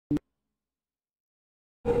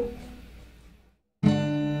Don't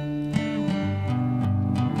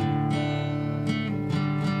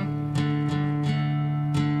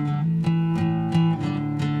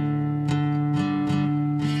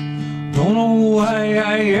know why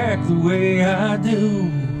I act the way I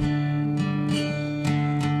do.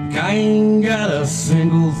 Like I ain't got a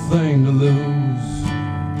single thing to lose.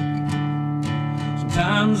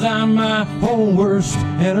 Sometimes I'm my own worst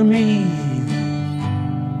enemy.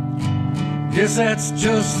 Guess that's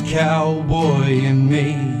just cowboy in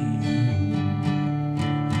me.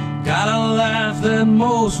 Got a life that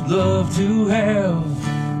most love to have.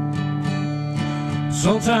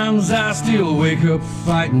 Sometimes I still wake up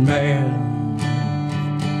fighting mad.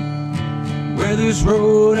 Where this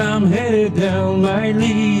road I'm headed down might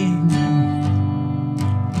lead,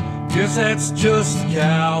 guess that's just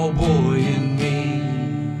cowboy in me.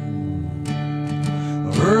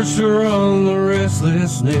 The urge to run, the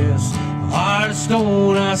restlessness, the heart of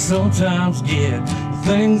stone I sometimes get. The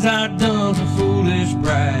things I've done for foolish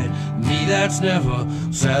pride, me that's never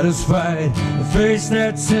satisfied. The face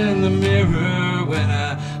that's in the mirror when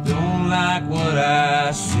I don't like what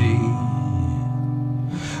I see,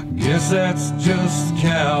 guess that's just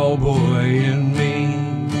cowboy in me.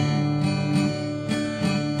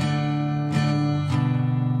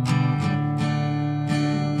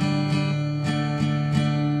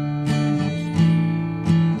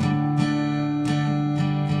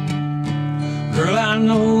 Girl, I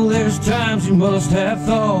know there's times you must have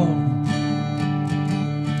thought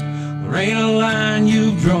there ain't a line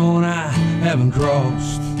you've drawn I haven't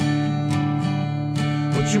crossed,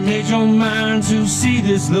 but you made your mind to see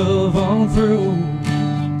this love on through.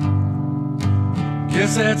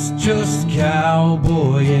 Guess that's just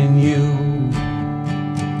cowboy in you.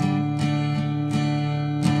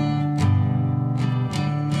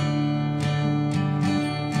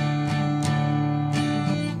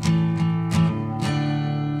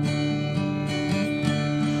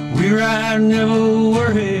 We ride, never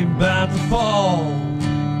worry about the fall.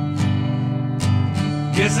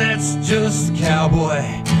 Guess that's just cowboy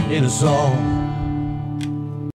in us all.